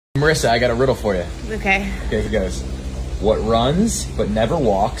Marissa, I got a riddle for you. Okay. Okay, here goes. What runs but never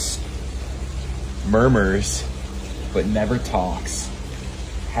walks, murmurs but never talks,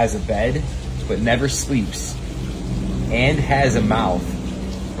 has a bed but never sleeps, and has a mouth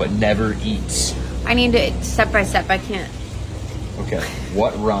but never eats. I need to step by step. I can't. Okay.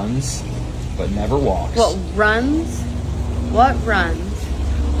 What runs but never walks? What runs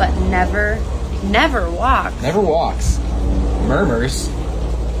but never walks? Never walks. Murmurs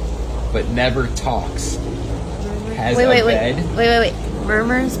but never talks. Has a bed. Wait.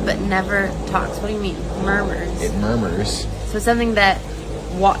 Murmurs but never talks. What do you mean? Murmurs. It murmurs. So something that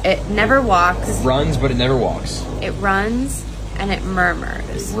it never walks. It runs but it never walks. It runs and it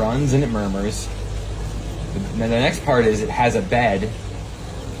murmurs. It runs and it murmurs. Then the next part is it has a bed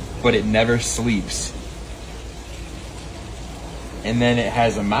but it never sleeps. And then it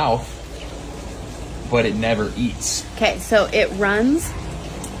has a mouth but it never eats. Okay, so it runs.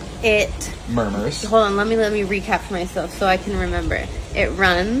 It murmurs. Hold on, let me recap for myself so I can remember. It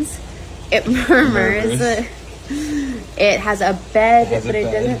runs. It murmurs. It has a bed, but it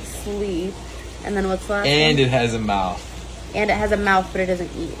doesn't sleep. And then what's last? And it has a mouth. And it has a mouth, but it doesn't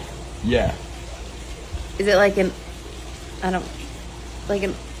eat. Yeah. Is it like an?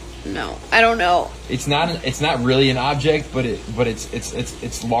 No, I don't know. It's not really an object, but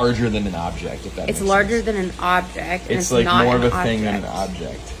it's larger than an object. If that makes sense. It's larger than an object. And it's like not more of an a thing than object. an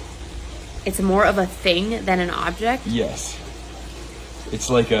object. It's more of a thing than an object? Yes. It's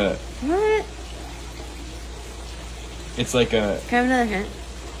like a... What? It's like a... Can I have another hint?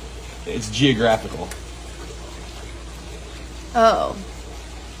 It's geographical. Oh.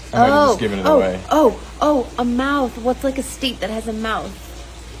 I might have just given it away. Oh, a mouth. What's like a state that has a mouth?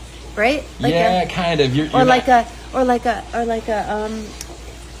 Right? Like yeah, kind of. You're like a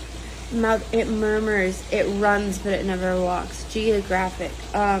mouth. It murmurs. It runs, but it never walks. Geographic.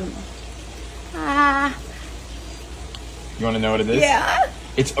 You want to know what it is? Yeah.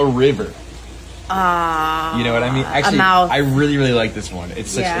 It's a river. You know what I mean? Actually, a mouth. I really like this one.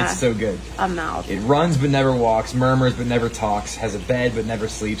 It's so good. A mouth. It runs but never walks, murmurs but never talks, has a bed but never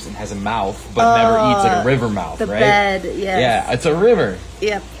sleeps, and has a mouth but never eats, like a river mouth, the right? bed, yes. Yeah, it's a river.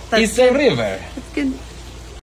 Yep. It's a river. That's good.